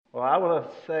Well, I want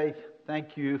to say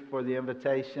thank you for the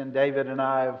invitation. David and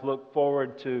I have looked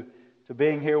forward to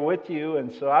being here with you.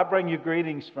 And so I bring you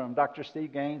greetings from Dr.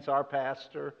 Steve Gaines, our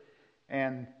pastor,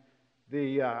 and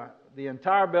the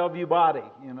entire Bellevue body.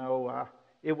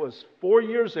 It was 4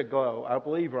 years ago, I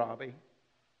believe, Robbie,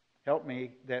 help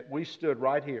me, that we stood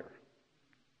right here.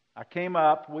 We came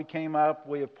up,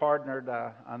 we have partnered,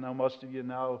 I know most of you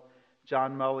know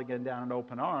John Mulligan down in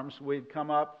Open Arms. We'd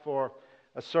come up for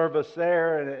a service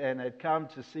there and had come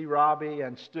to see Robbie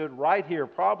and stood right here,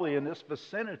 probably in this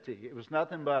vicinity. It was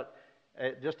nothing but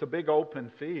just a big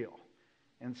open field.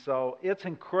 And so it's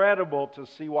incredible to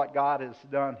see what God has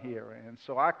done here. And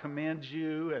so I commend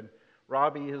you and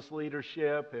Robbie, his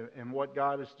leadership, and what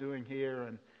God is doing here.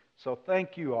 And so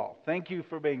thank you all. Thank you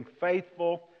for being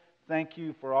faithful. Thank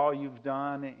you for all you've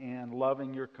done in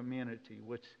loving your community,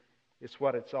 which is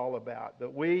what it's all about.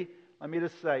 But let me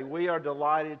just say, we are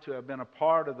delighted to have been a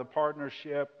part of the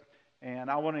partnership,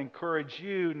 and I want to encourage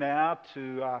you now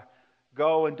to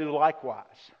go and do likewise.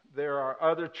 There are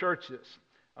other churches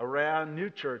around, new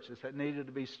churches that needed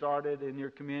to be started in your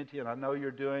community, and I know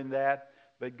you're doing that.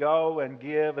 But go and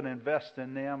give and invest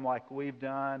in them like we've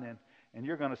done, and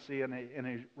you're going to see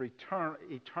an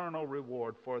eternal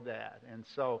reward for that. And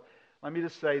so let me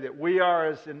just say that we are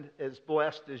as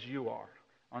blessed as you are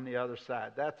on the other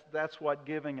side. That's what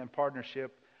giving and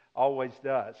partnership always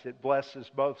does. It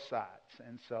blesses both sides.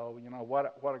 And so,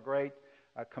 what a great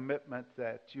commitment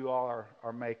that you all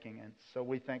are making. And so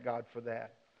we thank God for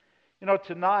that.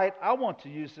 Tonight I want to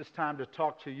use this time to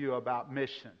talk to you about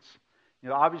missions.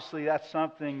 Obviously that's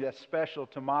something that's special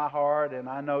to my heart, and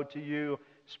I know to you,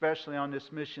 especially on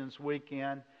this missions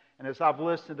weekend. And as I've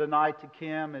listened tonight to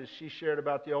Kim, as she shared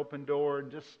about the open door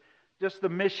and just the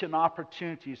mission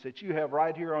opportunities that you have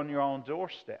right here on your own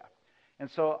doorstep.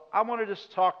 And so I want to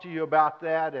just talk to you about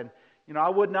that. And, I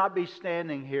would not be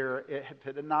standing here if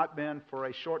it had not been for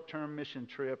a short-term mission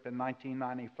trip in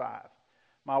 1995.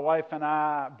 My wife and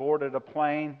I boarded a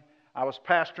plane. I was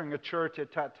pastoring a church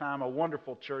at that time, a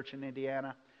wonderful church in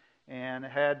Indiana, and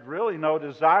had really no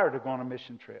desire to go on a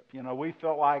mission trip. We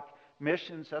felt like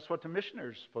missions, that's what the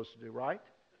missionaries are supposed to do, right?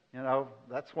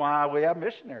 That's why we have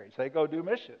missionaries. They go do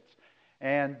missions.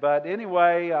 But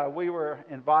anyway, we were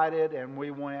invited and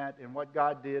we went, and what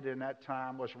God did in that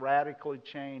time was radically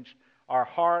change our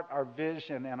heart, our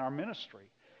vision, and our ministry.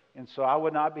 And so I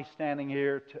would not be standing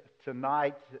here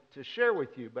tonight to share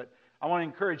with you, but I want to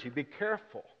encourage you, be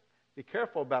careful. Be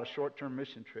careful about a short-term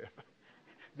mission trip.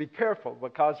 Be careful,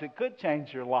 because it could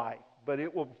change your life, but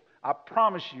it will, I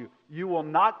promise you, you will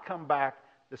not come back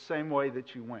the same way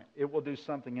that you went. It will do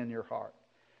something in your heart.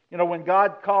 When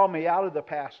God called me out of the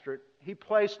pastorate, He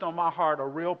placed on my heart a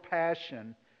real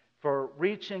passion for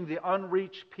reaching the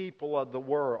unreached people of the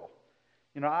world.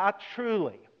 I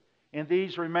truly, in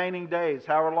these remaining days,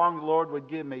 however long the Lord would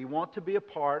give me, want to be a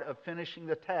part of finishing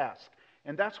the task.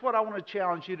 And that's what I want to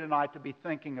challenge you tonight to be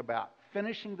thinking about,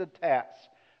 finishing the task.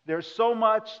 There's so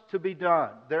much to be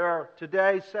done. There are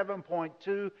today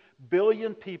 7.2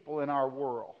 billion people in our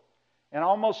world. And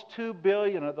almost 2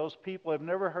 billion of those people have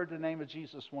never heard the name of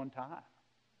Jesus one time.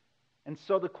 And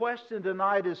so the question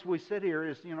tonight as we sit here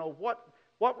is,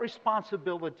 what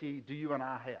responsibility do you and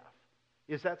I have?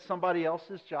 Is that somebody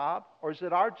else's job, or is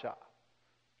it our job?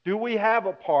 Do we have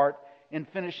a part in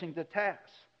finishing the task?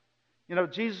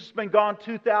 Jesus has been gone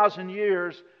 2,000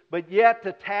 years, but yet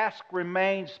the task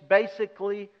remains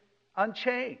basically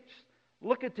unchanged.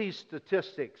 Look at these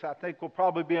statistics. I think will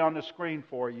probably be on the screen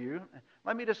for you.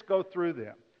 Let me just go through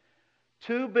them.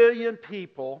 2 billion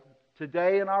people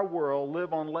today in our world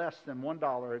live on less than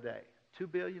 $1 a day. 2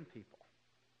 billion people.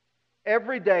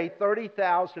 Every day,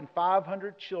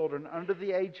 30,500 children under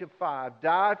the age of 5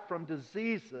 die from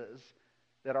diseases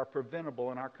that are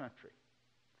preventable in our country.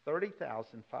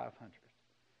 30,500.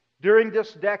 During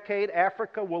this decade,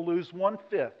 Africa will lose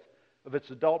 1/5 of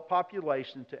its adult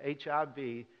population to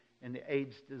HIV and the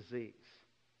AIDS disease.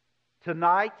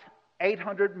 Tonight,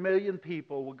 800 million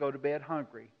people will go to bed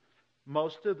hungry.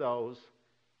 Most of those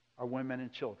are women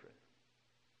and children.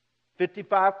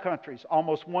 55 countries,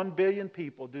 almost 1 billion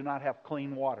people do not have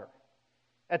clean water.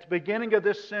 At the beginning of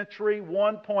this century,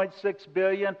 1.6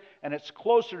 billion, and it's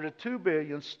closer to 2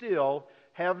 billion still,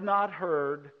 have not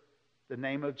heard the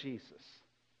name of Jesus,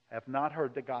 have not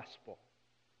heard the gospel.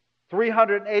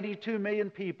 382 million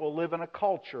people live in a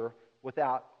culture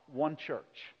without one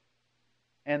church.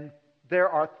 And there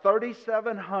are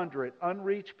 3,700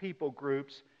 unreached people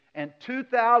groups, and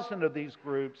 2,000 of these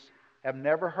groups have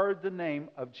never heard the name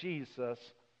of Jesus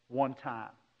one time.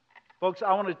 Folks,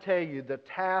 I want to tell you, the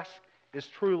task is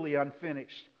truly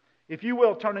unfinished. If you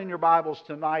will, turn in your Bibles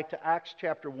tonight to Acts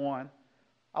chapter 1.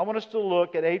 I want us to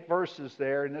look at 8 verses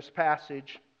there in this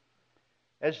passage.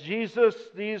 As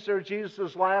these are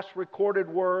Jesus' last recorded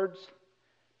words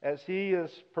as He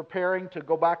is preparing to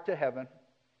go back to heaven.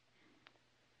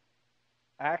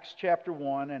 Acts chapter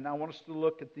 1, and I want us to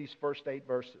look at these first 8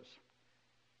 verses.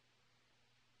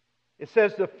 It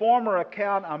says, "The former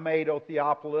account I made, O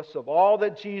Theophilus, of all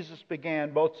that Jesus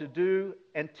began both to do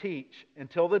and teach,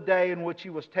 until the day in which He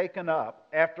was taken up,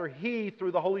 after He,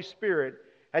 through the Holy Spirit,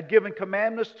 had given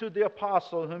commandments to the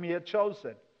apostle whom He had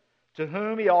chosen, to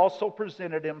whom He also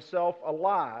presented Himself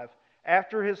alive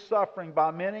after His suffering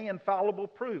by many infallible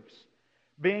proofs,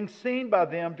 being seen by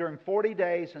them during 40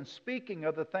 days, and speaking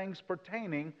of the things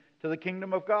pertaining to the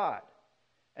kingdom of God.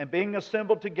 And being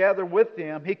assembled together with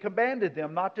them, He commanded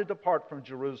them not to depart from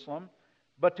Jerusalem,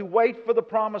 but to wait for the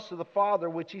promise of the Father,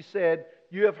 which He said,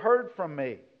 'You have heard from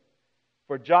me.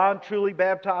 For John truly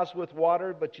baptized with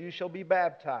water, but you shall be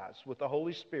baptized with the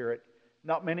Holy Spirit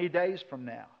not many days from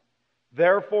now.'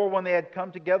 Therefore, when they had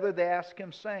come together, they asked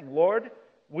Him, saying, 'Lord,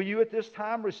 will you at this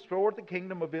time restore the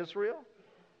kingdom of Israel?'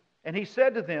 And He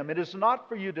said to them, 'It is not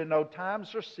for you to know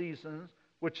times or seasons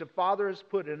which the Father has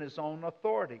put in His own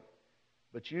authority.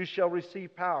 But you shall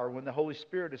receive power when the Holy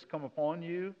Spirit has come upon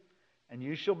you, and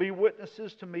you shall be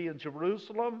witnesses to me in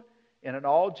Jerusalem and in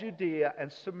all Judea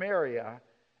and Samaria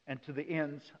and to the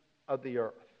ends of the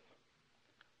earth.'"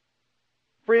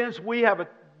 Friends, we have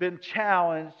been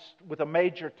challenged with a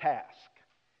major task,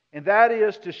 and that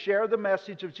is to share the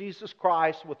message of Jesus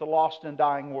Christ with the lost and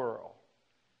dying world.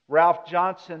 Ralph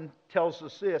Johnson tells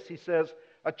us this. He says,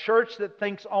 "A church that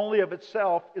thinks only of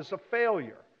itself is a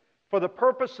failure. For the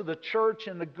purpose of the church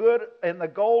and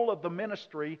the goal of the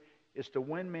ministry is to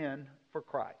win men for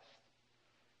Christ."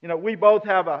 You know, we both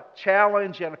have a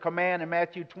challenge and a command in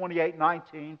Matthew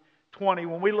 28:19-20.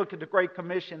 When we look at the Great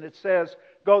Commission, it says,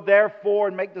 "Go therefore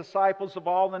and make disciples of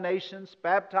all the nations,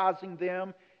 baptizing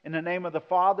them in the name of the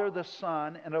Father, the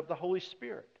Son, and of the Holy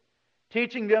Spirit,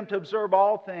 teaching them to observe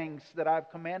all things that I have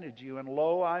commanded you. And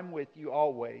lo, I am with you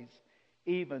always,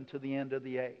 even to the end of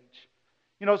the age."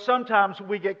 You know, sometimes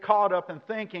we get caught up in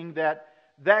thinking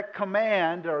that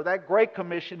command or that Great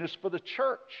Commission is for the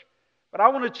church. But I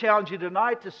want to challenge you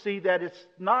tonight to see that it's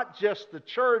not just the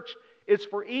church, it's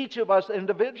for each of us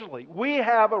individually. We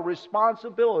have a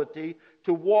responsibility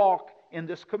to walk in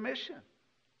this commission.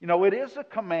 You know, it is a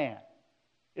command.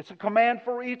 It's a command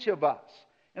for each of us.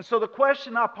 And so the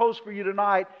question I pose for you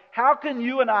tonight, how can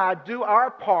you and I do our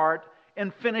part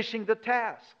in finishing the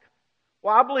task?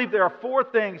 Well, I believe there are 4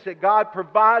 things that God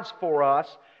provides for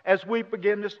us as we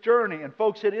begin this journey. And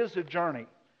folks, it is a journey.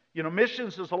 You know,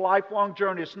 missions is a lifelong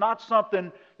journey. It's not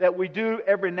something that we do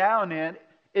every now and then.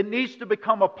 It needs to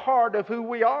become a part of who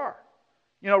we are.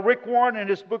 You know, Rick Warren in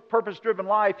his book, Purpose Driven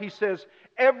Life, he says,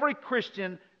 every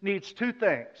Christian needs 2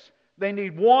 things. They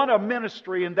need, 1, a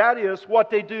ministry, and that is what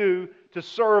they do to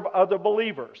serve other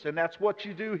believers. And that's what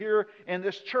you do here in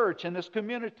this church, in this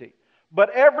community. But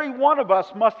every one of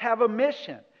us must have a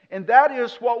mission. And that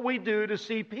is what we do to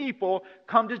see people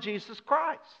come to Jesus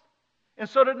Christ. And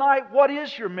so tonight, what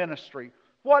is your ministry?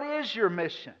 What is your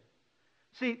mission?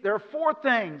 See, there are 4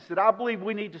 things that I believe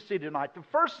we need to see tonight. The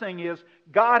first thing is,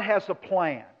 God has a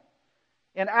plan.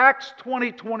 In Acts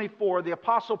 20:24, the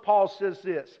Apostle Paul says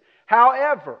this,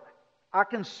 "However, I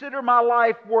consider my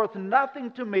life worth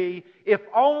nothing to me if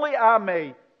only I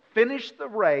may finish the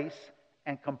race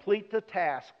and complete the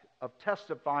task of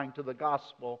testifying to the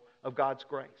gospel of God's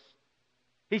grace."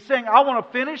 He's saying, I want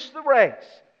to finish the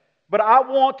race, but I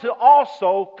want to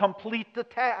also complete the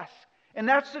task. And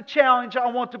that's the challenge I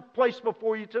want to place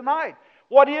before you tonight.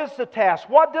 What is the task?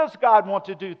 What does God want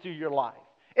to do through your life?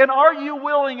 And are you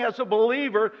willing as a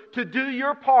believer to do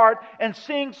your part and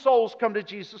seeing souls come to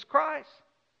Jesus Christ?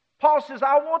 Paul says,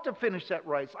 I want to finish that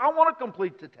race. I want to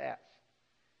complete the task.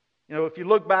 You know, if you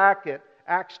look back at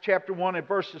Acts chapter 1 and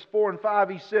verses 4 and 5,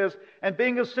 he says, "And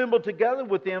being assembled together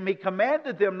with them, He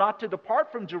commanded them not to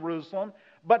depart from Jerusalem,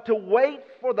 but to wait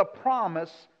for the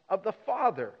promise of the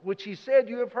Father, which He said,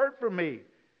 'You have heard from me.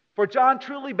 For John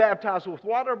truly baptized with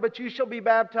water, but you shall be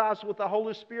baptized with the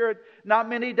Holy Spirit not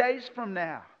many days from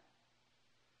now.'"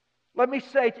 Let me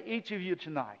say to each of you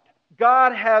tonight,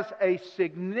 God has a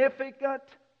significant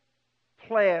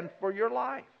plan for your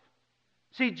life.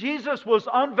 See, Jesus was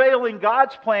unveiling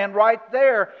God's plan right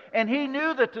there, and He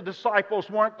knew that the disciples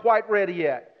weren't quite ready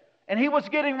yet. And He was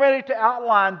getting ready to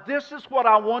outline, this is what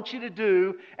I want you to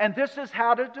do, and this is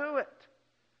how to do it.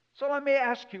 So let me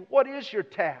ask you, what is your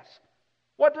task?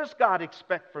 What does God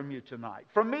expect from you tonight?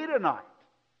 From me tonight?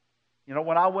 You know,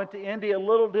 when I went to India,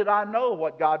 little did I know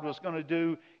what God was going to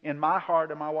do in my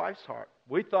heart and my wife's heart.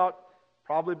 We thought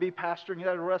probably be pastoring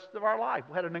there the rest of our life.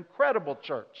 We had an incredible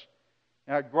church.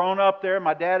 And I'd grown up there.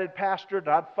 My dad had pastored.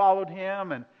 I'd followed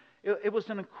him. And it was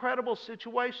an incredible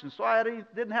situation. So I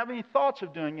didn't have any thoughts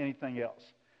of doing anything else.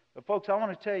 But folks, I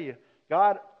want to tell you,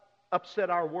 God upset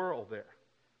our world there.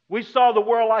 We saw the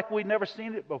world like we'd never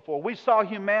seen it before. We saw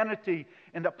humanity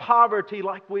and the poverty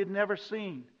like we'd never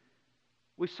seen.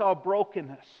 We saw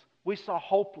brokenness. We saw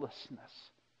hopelessness.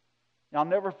 And I'll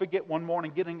never forget one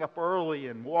morning getting up early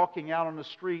and walking out on the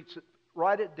streets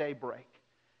right at daybreak.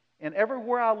 And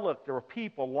everywhere I looked, there were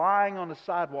people lying on the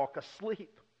sidewalk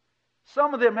asleep.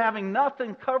 Some of them having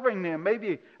nothing covering them,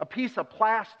 maybe a piece of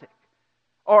plastic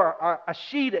or a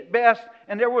sheet at best.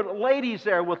 And there were ladies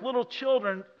there with little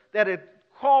children that had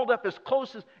crawled up as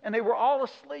close as, and they were all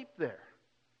asleep there.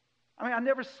 I mean, I'd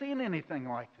never seen anything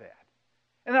like that.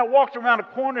 And I walked around a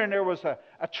corner and there was a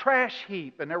trash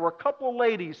heap, and there were a couple of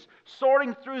ladies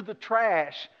sorting through the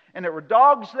trash, and there were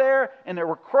dogs there and there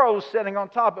were crows sitting on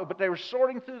top of it, but they were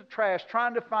sorting through the trash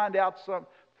trying to find out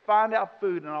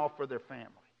food and all for their family.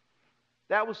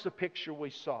 That was the picture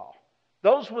we saw.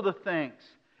 Those were the things.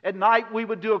 At night we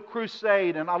would do a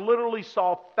crusade, and I literally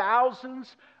saw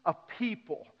thousands of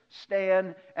people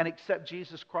stand and accept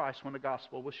Jesus Christ when the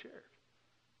gospel was shared.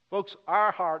 Folks,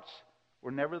 our hearts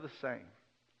were never the same.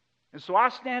 And so I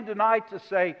stand tonight to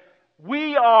say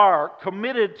we are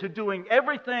committed to doing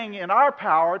everything in our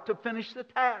power to finish the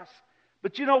task.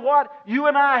 But you know what? You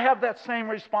and I have that same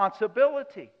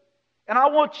responsibility. And I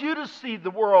want you to see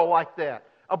the world like that.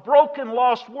 A broken,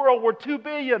 lost world where 2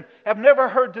 billion have never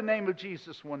heard the name of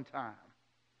Jesus one time.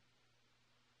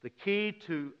 The key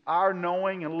to our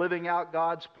knowing and living out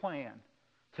God's plan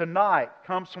tonight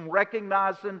comes from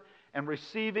recognizing and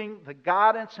receiving the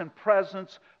guidance and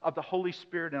presence of the Holy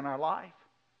Spirit in our life.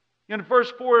 In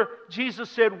verse 4,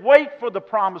 Jesus said, wait for the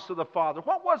promise of the Father.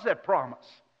 What was that promise?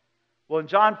 Well, in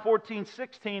John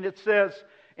 14:16 it says,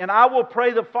 and I will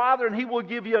pray the Father, and He will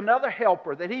give you another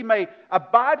helper, that He may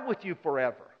abide with you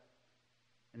forever.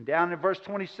 And down in verse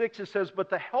 26 it says, but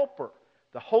the helper,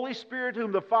 the Holy Spirit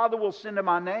whom the Father will send in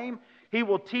my name, He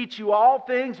will teach you all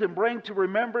things and bring to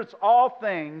remembrance all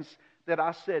things that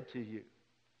I said to you.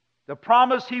 The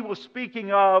promise He was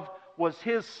speaking of was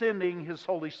His sending His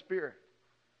Holy Spirit.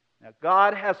 Now,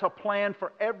 God has a plan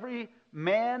for every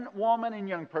man, woman, and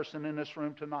young person in this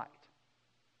room tonight.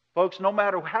 Folks, no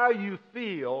matter how you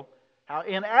feel, how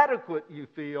inadequate you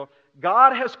feel,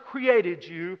 God has created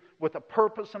you with a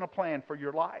purpose and a plan for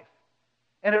your life.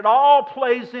 And it all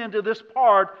plays into this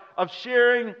part of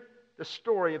sharing the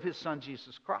story of His Son,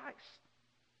 Jesus Christ.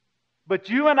 But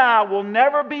you and I will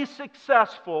never be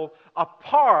successful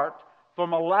apart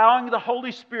from allowing the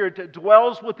Holy Spirit that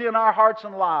dwells within our hearts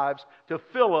and lives to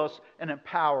fill us and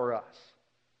empower us.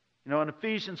 You know, in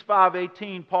Ephesians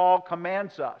 5:18, Paul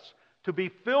commands us to be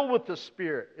filled with the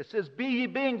Spirit. It says, be ye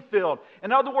being filled.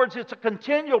 In other words, it's a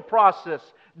continual process.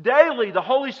 Daily, the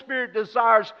Holy Spirit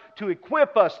desires to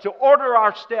equip us, to order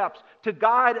our steps, to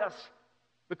guide us.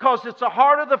 Because it's the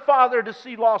heart of the Father to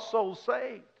see lost souls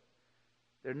saved.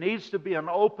 There needs to be an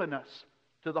openness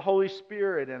to the Holy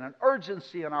Spirit and an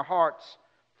urgency in our hearts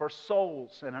for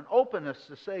souls and an openness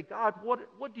to say, God,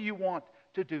 what do you want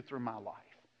to do through my life?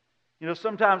 You know,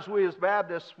 sometimes we as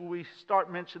Baptists, when we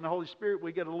start mentioning the Holy Spirit,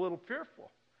 we get a little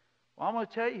fearful. Well, I'm going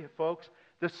to tell you, folks,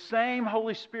 the same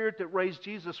Holy Spirit that raised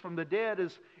Jesus from the dead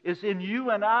is in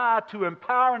you and I to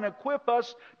empower and equip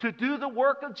us to do the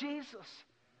work of Jesus.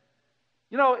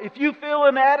 You know, if you feel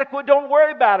inadequate, don't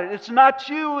worry about it. It's not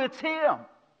you, it's Him.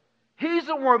 He's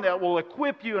the one that will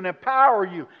equip you and empower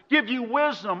you, give you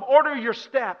wisdom, order your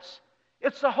steps.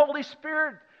 It's the Holy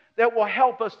Spirit that will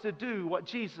help us to do what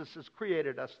Jesus has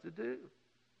created us to do.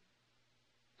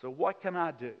 So what can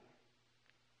I do?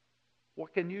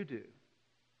 What can you do?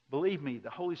 Believe me, the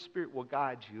Holy Spirit will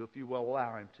guide you if you will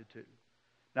allow Him to do.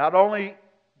 Not only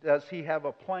does He have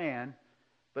a plan,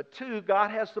 but two,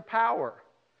 God has the power.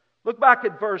 Look back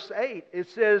at verse 8. It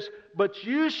says, but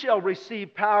you shall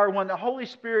receive power when the Holy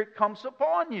Spirit comes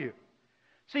upon you.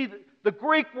 See, the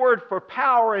Greek word for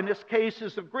power in this case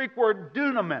is the Greek word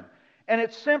dunamin. And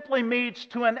it simply means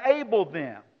to enable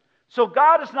them. So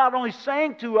God is not only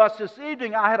saying to us this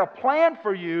evening, I had a plan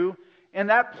for you. And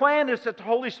that plan is that the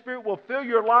Holy Spirit will fill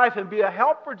your life and be a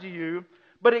helper to you.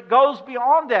 But it goes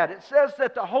beyond that. It says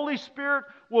that the Holy Spirit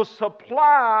will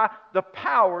supply the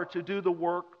power to do the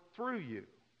work through you.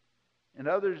 In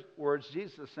other words,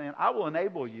 Jesus is saying, I will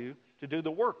enable you to do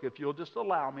the work if you'll just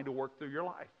allow me to work through your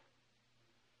life.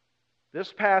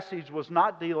 This passage was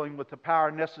not dealing with the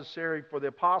power necessary for the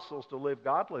apostles to live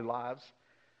godly lives,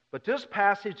 but this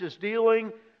passage is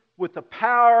dealing with the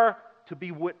power to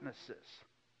be witnesses.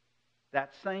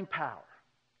 That same power.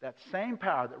 that same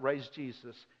power that raised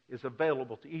Jesus is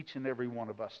available to each and every one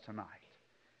of us tonight.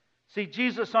 See,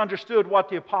 Jesus understood what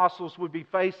the apostles would be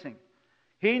facing.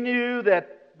 He knew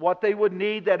that what they would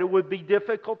need, that it would be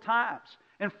difficult times.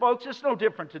 And folks, it's no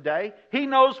different today. He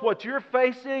knows what you're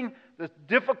facing, the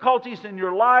difficulties in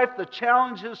your life, the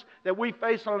challenges that we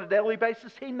face on a daily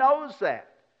basis. He knows that.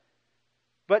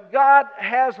 But God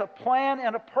has a plan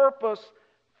and a purpose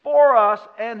for us,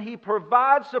 and He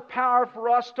provides the power for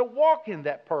us to walk in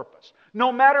that purpose,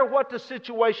 no matter what the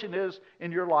situation is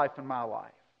in your life and my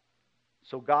life.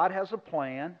 So God has a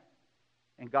plan,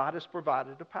 and God has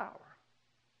provided the power.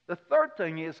 The third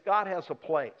thing is God has a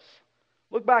place.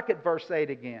 Look back at verse 8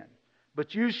 again.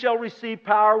 But you shall receive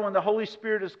power when the Holy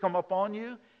Spirit has come upon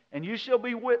you, and you shall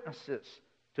be witnesses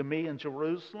to me in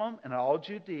Jerusalem and all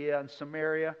Judea and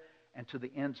Samaria and to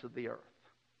the ends of the earth.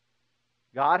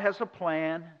 God has a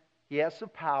plan, He has the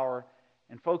power,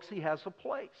 and folks, He has a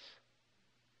place.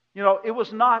 You know, it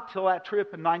was not till that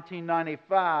trip in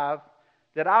 1995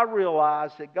 that I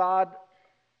realized that God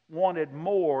wanted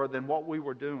more than what we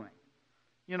were doing.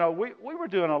 You know, we were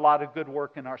doing a lot of good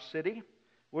work in our city.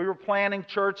 We were planting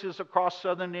churches across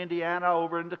southern Indiana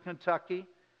over into Kentucky.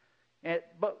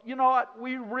 But you know what?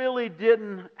 We really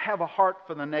didn't have a heart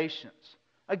for the nations.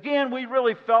 Again, we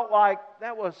really felt like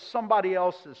that was somebody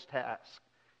else's task.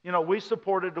 You know, we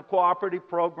supported the cooperative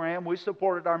program. We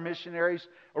supported our missionaries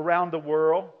around the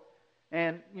world.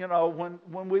 And, you know,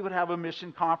 when we would have a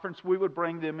mission conference, we would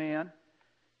bring them in.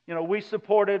 You know, we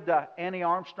supported the Annie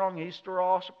Armstrong Easter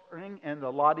offering and the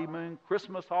Lottie Moon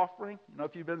Christmas offering. You know,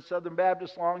 if you've been Southern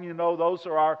Baptist long, you know those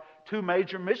are our two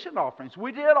major mission offerings.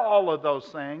 We did all of those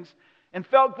things and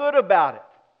felt good about it.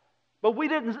 But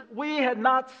we had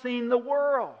not seen the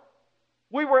world.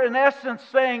 We were in essence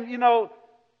saying, you know,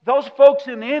 those folks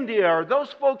in India or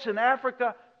those folks in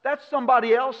Africa, that's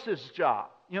somebody else's job.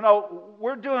 You know,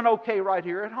 we're doing okay right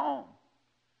here at home.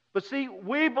 But see,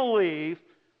 we believe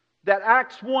that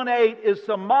Acts 1:8 is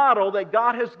the model that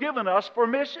God has given us for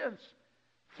missions.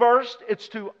 First, it's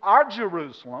to our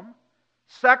Jerusalem.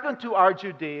 Second, to our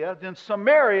Judea. Then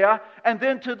Samaria. And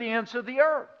then to the ends of the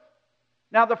earth.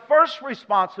 Now, the first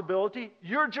responsibility,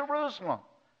 you're Jerusalem.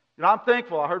 You know, I'm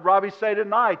thankful. I heard Robbie say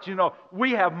tonight, you know,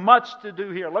 we have much to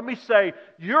do here. Let me say,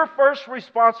 your first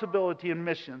responsibility in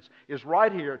missions is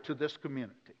right here to this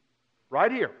community.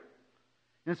 Right here.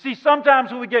 And see,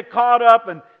 sometimes we get caught up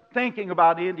in thinking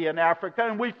about India and Africa,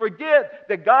 and we forget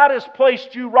that God has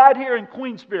placed you right here in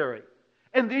Queensbury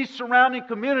and these surrounding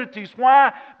communities.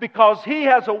 Why? Because He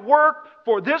has a work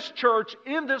for this church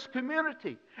in this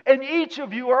community. And each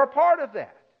of you are a part of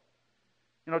that.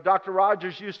 You know, Dr.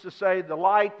 Rogers used to say, the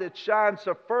light that shines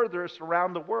the furthest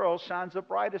around the world shines the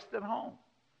brightest at home.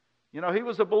 You know, he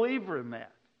was a believer in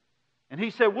that. And he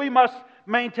said, we must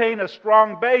maintain a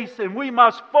strong base and we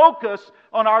must focus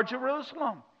on our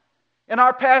Jerusalem. And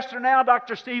our pastor now,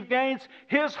 Dr. Steve Gaines,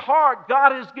 his heart,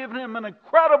 God has given him an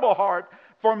incredible heart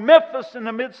for Memphis in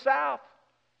the Mid-South.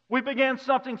 We began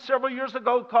something several years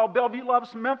ago called Bellevue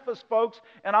Loves Memphis, folks.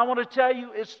 And I want to tell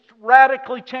you, it's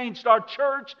radically changed our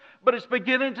church, but it's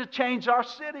beginning to change our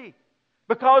city.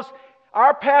 Because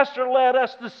our pastor led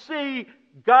us to see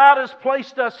God has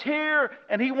placed us here,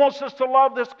 and He wants us to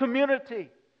love this community.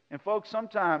 And folks,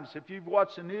 sometimes, if you've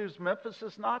watched the news, Memphis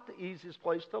is not the easiest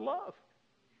place to love.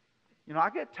 You know, I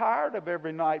get tired of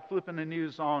every night flipping the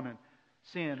news on and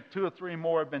seeing 2 or 3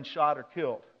 more have been shot or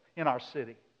killed in our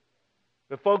city.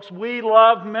 But folks, we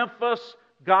love Memphis.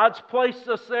 God's placed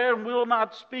us there, and we'll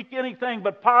not speak anything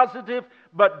but positive,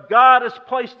 but God has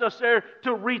placed us there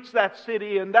to reach that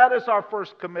city, and that is our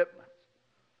first commitment.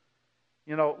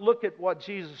 You know, look at what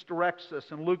Jesus directs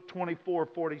us in Luke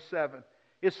 24:47.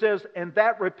 It says, and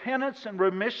that repentance and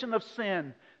remission of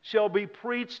sin shall be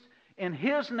preached in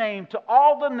His name to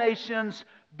all the nations,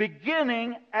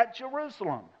 beginning at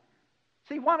Jerusalem.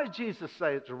 See, why did Jesus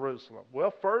say at Jerusalem?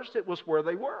 Well, first, it was where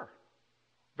they were.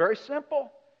 Very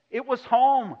simple. It was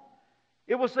home.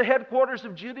 It was the headquarters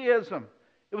of Judaism.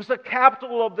 It was the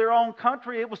capital of their own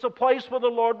country. It was the place where the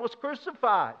Lord was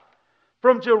crucified.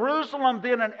 From Jerusalem,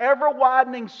 then, in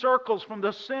ever-widening circles from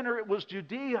the center, it was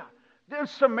Judea, then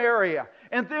Samaria,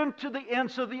 and then to the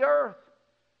ends of the earth.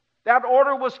 That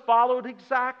order was followed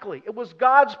exactly. It was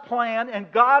God's plan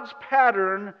and God's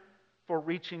pattern for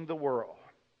reaching the world.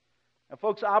 And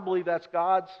folks, I believe that's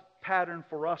God's pattern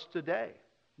for us today.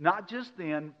 Not just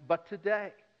then, but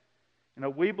today. You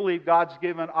know, we believe God's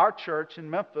given our church in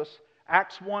Memphis,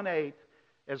 Acts 1:8,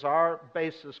 as our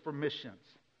basis for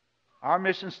missions. Our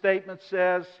mission statement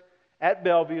says, at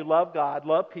Bellevue, love God,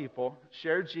 love people,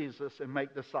 share Jesus, and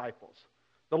make disciples.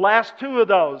 The last 2 of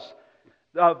those,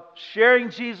 sharing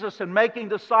Jesus and making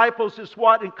disciples is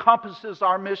what encompasses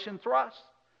our mission thrust.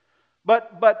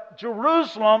 But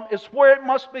Jerusalem is where it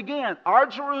must begin. Our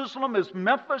Jerusalem is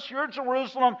Memphis. Your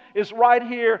Jerusalem is right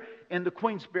here in the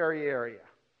Queensbury area.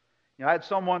 I had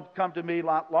someone come to me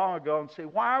not long ago and say,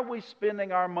 why are we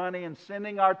spending our money and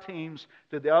sending our teams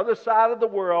to the other side of the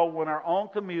world when our own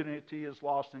community is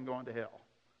lost and going to hell?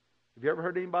 Have you ever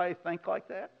heard anybody think like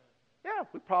that? Yeah,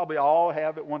 we probably all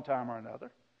have at one time or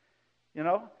another.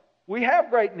 We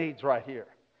have great needs right here.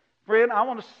 Friend, I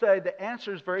want to say the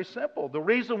answer is very simple. The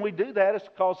reason we do that is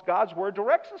because God's Word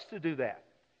directs us to do that.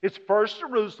 It's first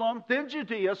Jerusalem, then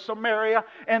Judea, Samaria,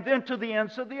 and then to the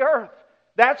ends of the earth.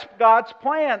 That's God's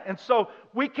plan. And so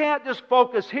we can't just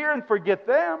focus here and forget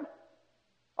them.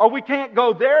 Or we can't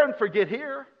go there and forget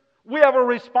here. We have a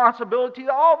responsibility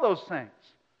to all those things.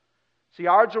 See,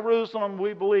 our Jerusalem,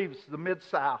 we believe, is the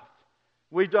Mid-South.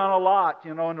 We've done a lot.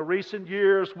 In the recent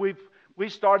years, we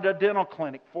started a dental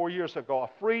clinic 4 years ago, a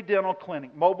free dental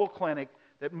clinic, mobile clinic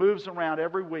that moves around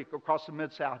every week across the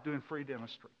Mid-South doing free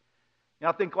dentistry.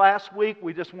 I think last week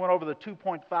we just went over the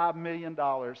 $2.5 million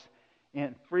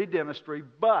in free dentistry,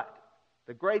 but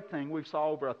the great thing, we saw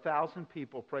over 1,000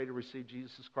 people pray to receive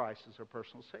Jesus Christ as their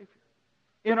personal Savior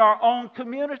in our own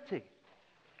community.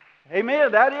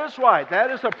 Amen. That is right.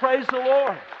 That is a praise the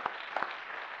Lord.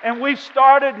 And we've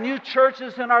started new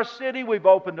churches in our city. We've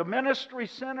opened a ministry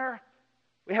center.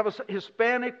 We have a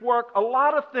Hispanic work, a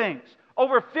lot of things.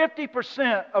 Over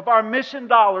 50% of our mission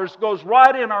dollars goes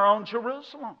right in our own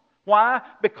Jerusalem. Why?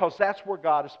 Because that's where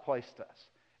God has placed us.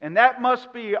 And that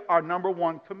must be our number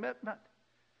one commitment.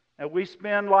 And we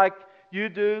spend, like you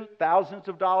do, thousands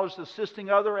of dollars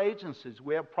assisting other agencies.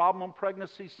 We have problem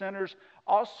pregnancy centers,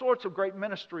 all sorts of great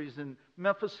ministries in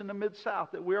Memphis and the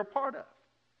Mid-South that we are part of.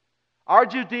 Our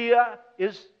Judea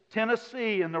is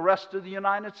Tennessee and the rest of the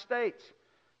United States.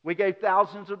 We gave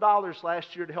thousands of dollars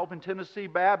last year to help in Tennessee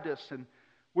Baptists, and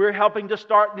we're helping to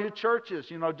start new churches,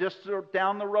 just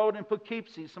down the road in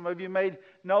Poughkeepsie. Some of you may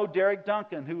know Derek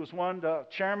Duncan, who was the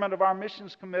chairman of our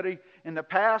missions committee in the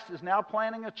past, is now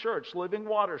planning a church, Living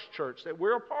Waters Church, that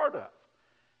we're a part of.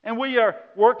 And we are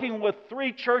working with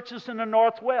 3 churches in the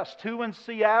Northwest, 2 in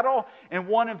Seattle and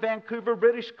 1 in Vancouver,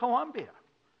 British Columbia.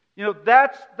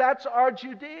 That's our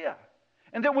Judea.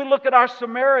 And then we look at our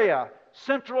Samaria,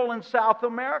 Central and South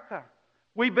America.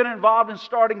 We've been involved in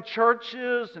starting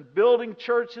churches and building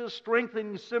churches,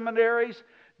 strengthening seminaries,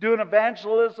 doing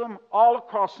evangelism all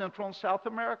across Central and South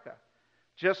America.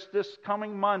 Just this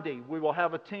coming Monday, we will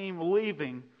have a team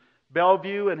leaving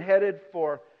Bellevue and headed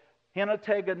for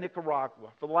Jinotega, Nicaragua.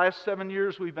 For the last 7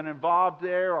 years, we've been involved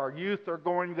there. Our youth are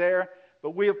going there.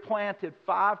 But we have planted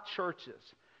 5 churches.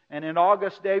 And in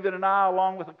August, David and I,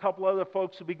 along with a couple other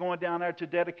folks, will be going down there to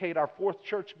dedicate our 4th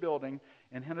church building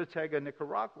in Jinotega,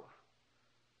 Nicaragua.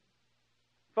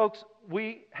 Folks,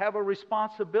 we have a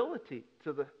responsibility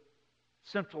to the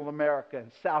Central America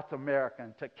and South America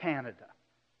and to Canada.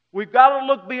 We've got to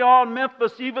look beyond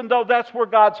Memphis, even though that's where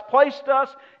God's placed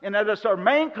us, and that is our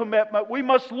main commitment. We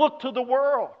must look to the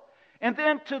world. And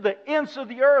then to the ends of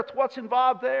the earth, what's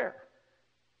involved there?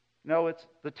 It's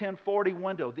the 1040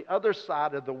 window, the other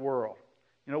side of the world.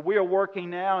 We are working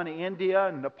now in India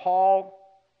and Nepal,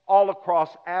 all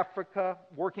across Africa,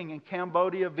 working in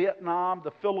Cambodia, Vietnam,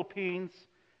 the Philippines,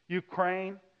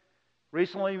 Ukraine.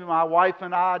 Recently, my wife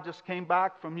and I just came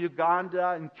back from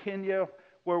Uganda and Kenya,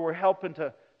 where we're helping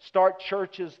to start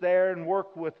churches there and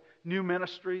work with new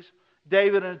ministries.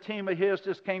 David and a team of his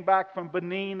just came back from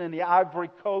Benin and the Ivory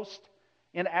Coast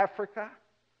in Africa.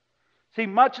 See,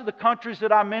 much of the countries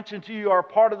that I mentioned to you are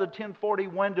part of the 1040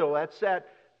 window. That's that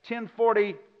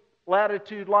 1040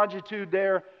 latitude, longitude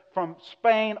there from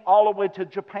Spain all the way to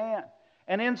Japan.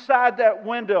 And inside that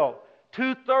window,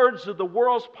 2/3 of the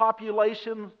world's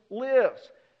population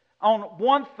lives on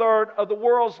 1/3 of the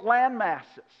world's land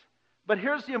masses. But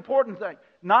here's the important thing.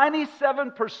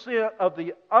 97% of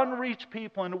the unreached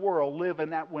people in the world live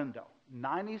in that window.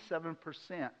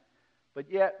 97%. But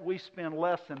yet we spend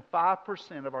less than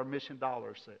 5% of our mission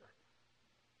dollars there.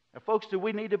 Now, folks, do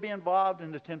we need to be involved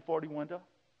in the 1040 window?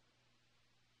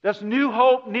 Does New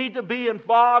Hope need to be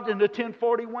involved in the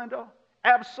 1040 window?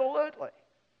 Absolutely.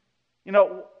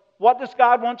 What does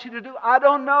God want you to do? I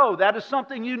don't know. That is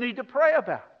something you need to pray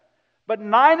about. But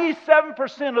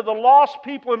 97% of the lost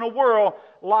people in the world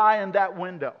lie in that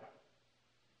window.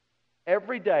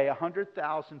 Every day,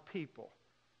 100,000 people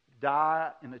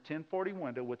die in the 1040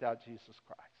 window without Jesus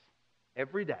Christ.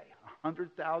 Every day,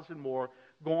 100,000 more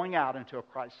going out into a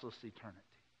Christless eternity.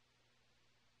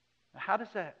 Now, how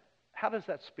does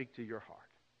that speak to your heart?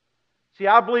 See,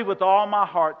 I believe with all my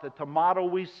heart that the model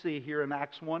we see here in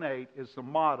Acts 1:8 is the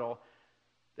model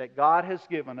that God has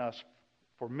given us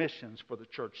for missions for the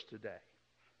church today.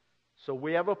 So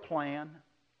we have a plan.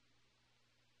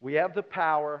 We have the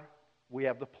power. We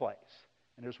have the place.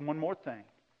 And there's one more thing.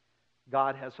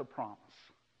 God has a promise.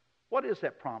 What is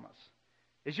that promise?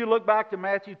 As you look back to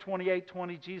Matthew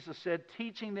 28:20, Jesus said,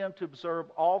 teaching them to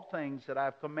observe all things that I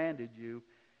have commanded you,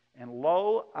 and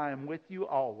lo, I am with you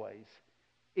always,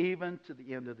 even to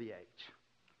the end of the age.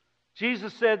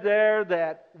 Jesus said there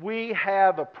that we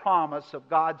have a promise of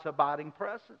God's abiding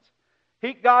presence.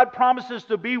 God promises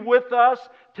to be with us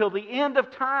till the end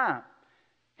of time.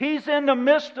 He's in the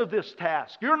midst of this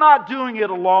task. You're not doing it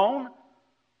alone.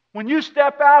 When you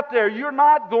step out there, you're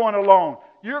not going alone.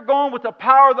 You're going with the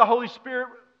power of the Holy Spirit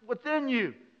within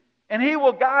you. And He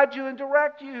will guide you and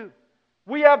direct you.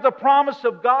 We have the promise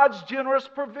of God's generous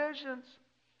provisions.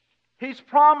 He's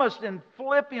promised in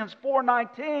Philippians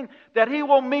 4:19 that He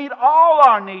will meet all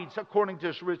our needs according to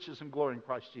His riches and glory in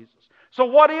Christ Jesus. So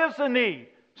what is the need?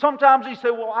 Sometimes you say,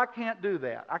 well, I can't do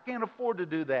that. I can't afford to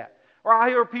do that. Or I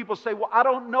hear people say, well, I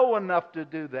don't know enough to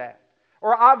do that.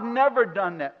 Or I've never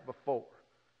done that before.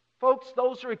 Folks,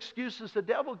 those are excuses the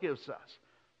devil gives us.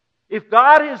 If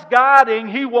God is guiding,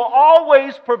 He will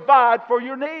always provide for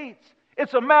your needs.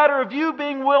 It's a matter of you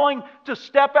being willing to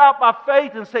step out by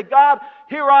faith and say, God,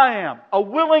 here I am, a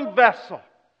willing vessel.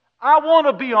 I want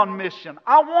to be on mission.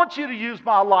 I want you to use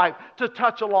my life to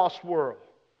touch a lost world.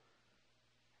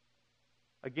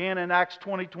 Again, in Acts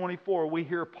 20:24, we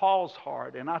hear Paul's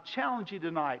heart, and I challenge you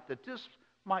tonight that this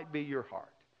might be your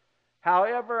heart.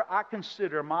 However, I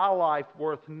consider my life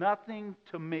worth nothing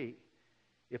to me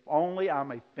if only I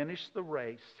may finish the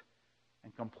race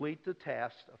and complete the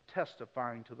task of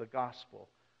testifying to the gospel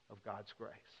of God's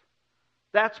grace.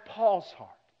 That's Paul's heart.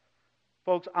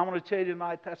 Folks, I want to tell you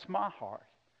tonight, that's my heart.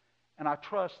 And I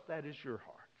trust that is your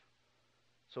heart.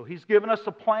 So He's given us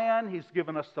a plan. He's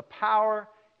given us the power.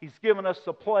 He's given us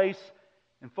the place.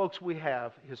 And folks, we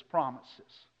have His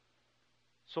promises.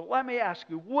 So let me ask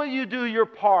you, will you do your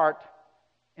part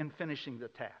in finishing the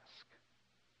task?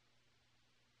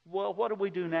 Well, what do we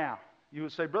do now? You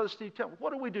would say, Brother Steve, tell me,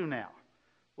 what do we do now?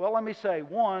 Well, let me say,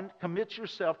 one, commit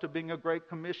yourself to being a Great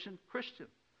Commission Christian.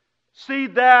 See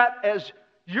that as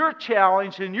your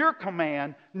challenge and your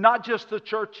command, not just the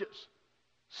church's.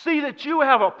 See that you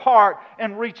have a part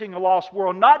in reaching a lost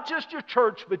world, not just your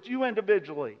church, but you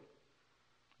individually.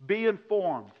 Be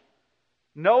informed.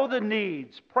 Know the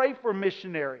needs. Pray for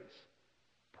missionaries.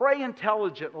 Pray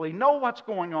intelligently. Know what's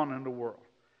going on in the world.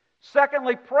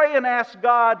 Secondly, pray and ask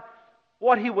God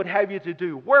what He would have you to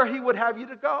do, where He would have you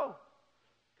to go.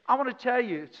 I want to tell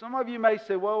you, some of you may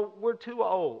say, well, we're too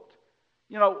old.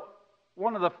 You know,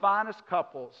 one of the finest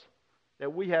couples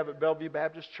that we have at Bellevue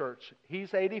Baptist Church,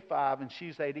 he's 85 and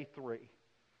she's 83.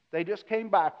 They just came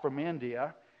back from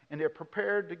India and they're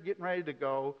prepared to get ready to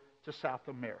go to South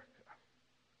America.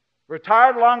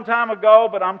 Retired a long time ago,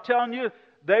 but I'm telling you,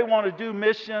 they want to do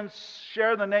missions,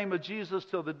 share the name of Jesus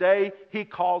till the day He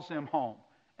calls them home.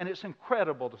 And it's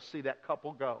incredible to see that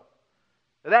couple go.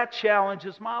 That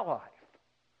challenges my life.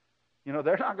 You know,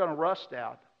 they're not going to rust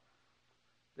out.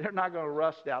 They're not going to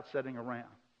rust out sitting around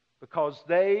because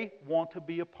they want to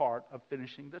be a part of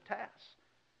finishing the task.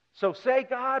 So say,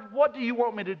 God, what do you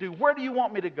want me to do? Where do you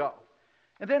want me to go?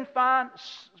 And then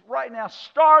right now,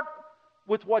 start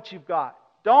with what you've got.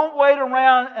 Don't wait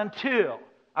around until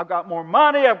I've got more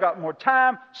money, I've got more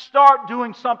time. Start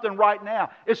doing something right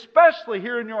now, especially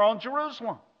here in your own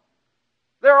Jerusalem.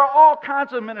 There are all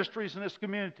kinds of ministries in this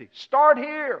community. Start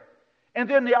here, and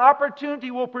then the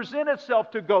opportunity will present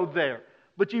itself to go there.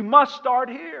 But you must start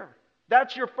here.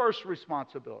 That's your first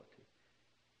responsibility.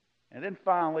 And then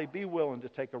finally, be willing to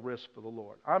take a risk for the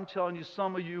Lord. I'm telling you,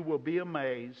 some of you will be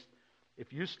amazed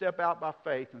if you step out by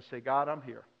faith and say, God, I'm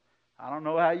here. I don't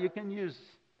know how you can use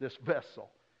this vessel.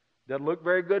 Doesn't look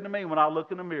very good to me when I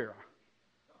look in the mirror.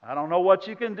 I don't know what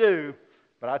you can do,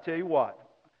 but I tell you what,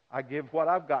 I give what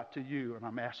I've got to you, and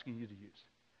I'm asking you to use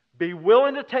it. Be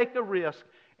willing to take the risk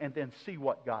and then see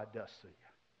what God does to you.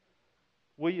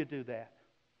 Will you do that?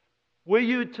 Will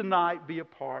you tonight be a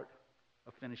part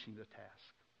of finishing the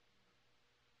task?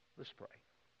 Let's pray.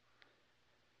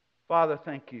 Father,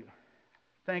 thank you.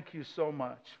 Thank you so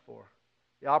much for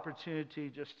the opportunity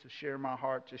just to share my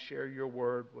heart, to share your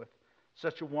word with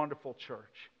such a wonderful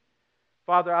church.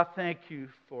 Father, I thank you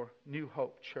for New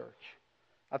Hope Church.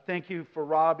 I thank you for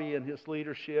Robbie and his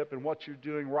leadership and what you're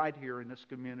doing right here in this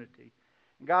community.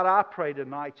 And God, I pray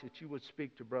tonight that you would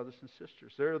speak to brothers and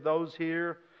sisters. There are those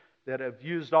here that have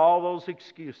used all those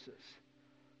excuses.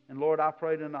 And Lord, I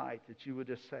pray tonight that you would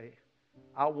just say,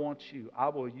 I want you. I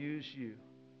will use you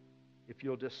if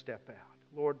you'll just step out.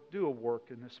 Lord, do a work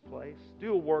in this place.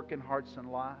 Do a work in hearts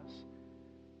and lives.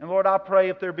 And Lord, I pray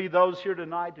if there be those here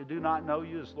tonight who do not know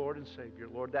you as Lord and Savior,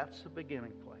 Lord, that's the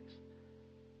beginning place.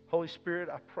 Holy Spirit,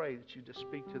 I pray that you just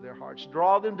speak to their hearts.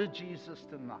 Draw them to Jesus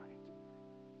tonight.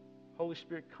 Holy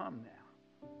Spirit, come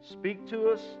now. Speak to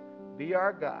us. Be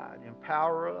our guide.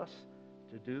 Empower us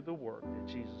to do the work that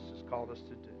Jesus has called us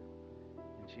to do.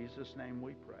 In Jesus' name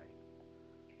we pray.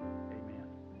 Amen.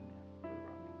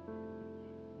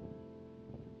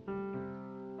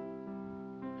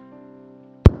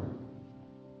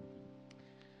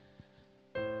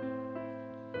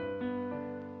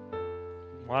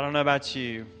 Well, I don't know about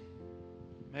you.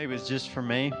 Maybe it's just for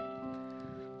me.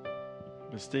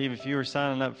 But Steve, if you were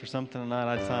signing up for something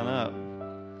tonight, I'd sign up.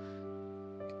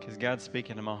 Because God's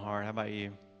speaking to my heart. How about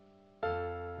you?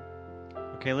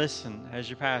 Okay, listen. As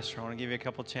your pastor, I want to give you a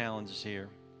couple challenges here.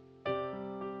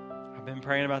 I've been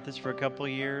praying about this for a couple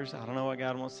of years. I don't know what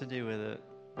God wants to do with it.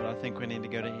 But I think we need to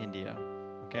go to India.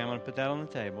 Okay, I'm going to put that on the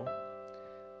table.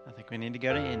 I think we need to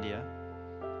go to India.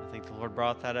 I think the Lord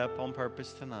brought that up on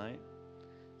purpose tonight.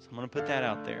 So I'm going to put that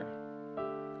out there.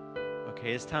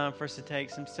 Okay, it's time for us to take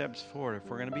some steps forward. If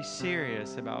we're going to be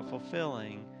serious about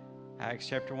fulfilling Acts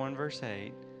chapter 1, verse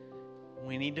 8,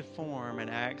 we need to form an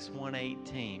Acts 1:8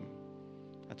 team.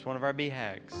 That's one of our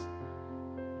BHAGs.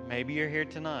 Maybe you're here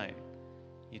tonight.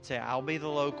 You'd say, I'll be the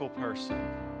local person.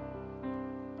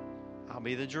 I'll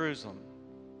be the Jerusalem.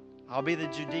 I'll be the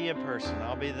Judea person.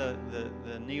 I'll be the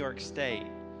New York State.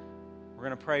 We're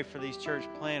going to pray for these church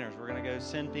planners. We're going to go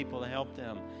send people to help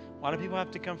them. Why do people have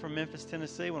to come from Memphis,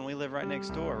 Tennessee when we live right next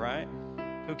door, right?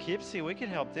 Poughkeepsie, we could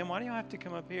help them. Why do y'all have to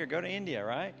come up here? Go to India,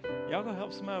 right? Y'all go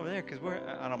help somebody over there because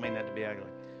I don't mean that to be ugly.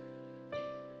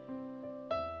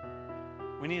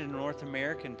 We need a North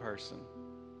American person.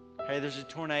 Hey, there's a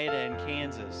tornado in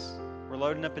Kansas. We're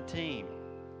loading up a team.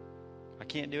 I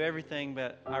can't do everything,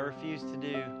 but I refuse to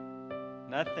do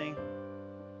nothing.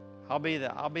 I'll be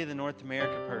the North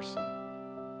America person.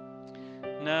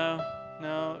 No,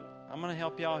 I'm going to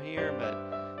help y'all here,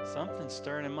 but something's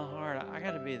stirring in my heart. I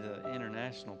got to be the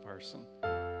international person.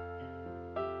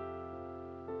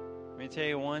 Let me tell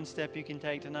you one step you can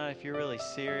take tonight if you're really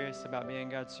serious about being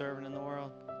God's servant in the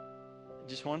world.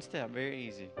 Just one step, very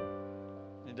easy.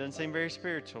 It doesn't seem very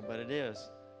spiritual, but it is.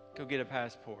 Go get a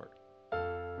passport.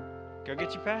 Go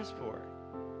get your passport.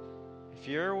 If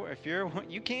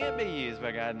you can't be used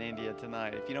by God in India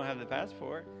tonight if you don't have the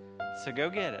passport. So go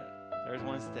get it. There's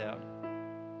one step.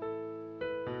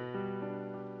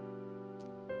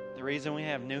 The reason we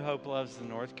have New Hope Loves the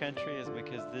North Country is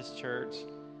because this church,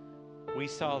 we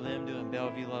saw them doing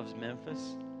Bellevue Loves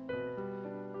Memphis.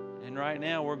 And right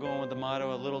now we're going with the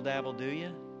motto, a little dabble do ya.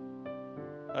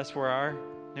 That's where our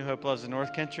New Hope Loves the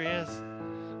North Country is.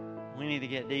 We need to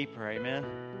get deeper, amen?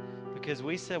 Because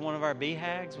we said one of our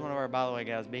BHAGs, by the way,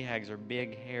 guys, BHAGs are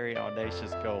big, hairy,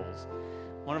 audacious goals.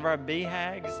 One of our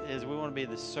BHAGs is we want to be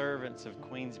the servants of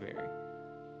Queensbury.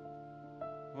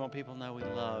 We want people to know we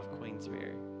love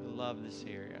Queensbury. We love this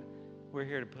area. We're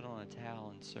here to put on a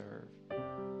towel and serve.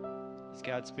 Is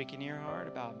God speaking to your heart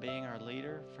about being our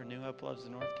leader for New Hope Loves the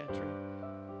North Country?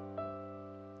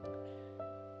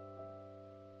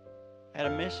 At a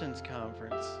missions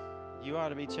conference, you ought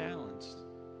to be challenged.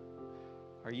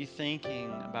 Are you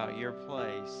thinking about your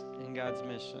place in God's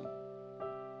mission?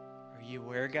 Are you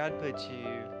where God put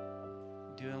you,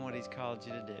 doing what He's called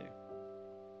you to do?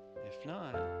 If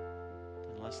not,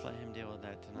 then let's let Him deal with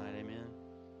that tonight, amen?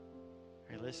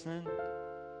 Are you listening?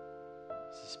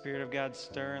 Is the Spirit of God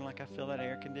stirring like I feel that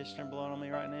air conditioner blowing on me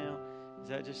right now? Is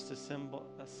that just a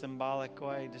symbolic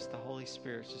way? Just the Holy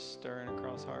Spirit's just stirring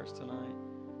across hearts tonight?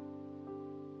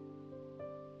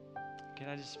 Can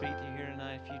I just speak to you here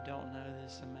tonight if you don't know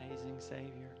this amazing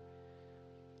Savior?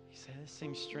 You say, this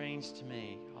seems strange to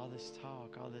me. All this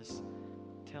talk, all this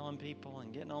telling people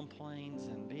and getting on planes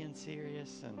and being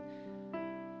serious. And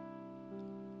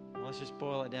let's just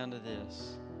boil it down to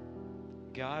this.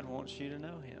 God wants you to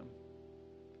know Him.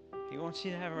 He wants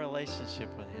you to have a relationship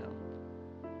with Him.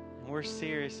 And we're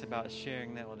serious about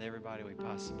sharing that with everybody we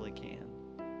possibly can.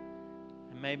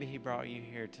 And maybe He brought you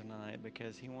here tonight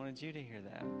because He wanted you to hear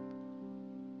that.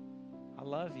 I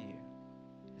love you,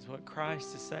 is what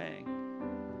Christ is saying.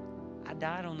 I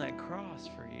died on that cross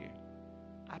for you.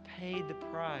 I paid the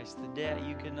price, the debt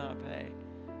you could not pay.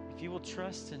 If you will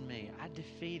trust in me, I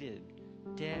defeated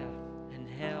death and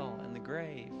hell and the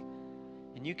grave.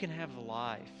 And you can have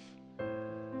life.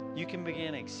 You can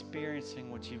begin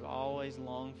experiencing what you've always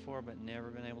longed for but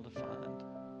never been able to find.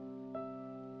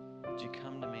 Would you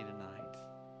come to me tonight?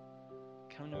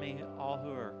 Come to me, all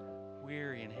who are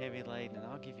weary and heavy laden, and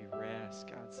I'll give you rest,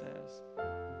 God says.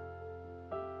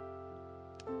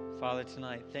 Father,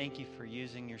 tonight, thank you for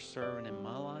using your servant in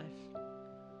my life.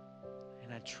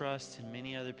 And I trust in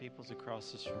many other people's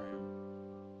across this room.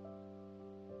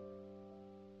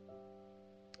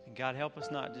 And God, help us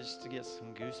not just to get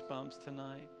some goosebumps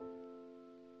tonight,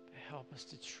 but help us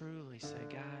to truly say,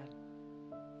 God,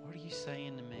 what are you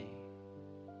saying to me?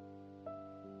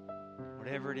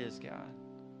 Whatever it is, God,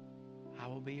 I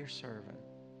will be your servant.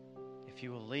 If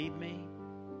you will lead me,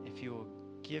 if you will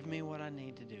give me what I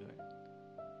need to do it.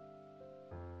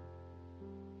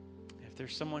 If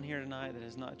there's someone here tonight that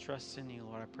has not trusted in you,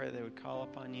 Lord, I pray they would call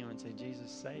upon you and say,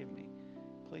 Jesus, save me.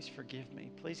 Please forgive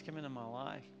me. Please come into my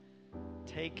life.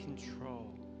 Take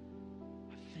control.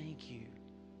 I thank you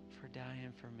for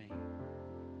dying for me.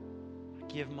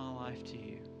 I give my life to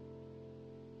you.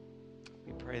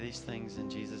 We pray these things in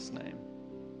Jesus' name.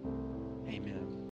 Amen.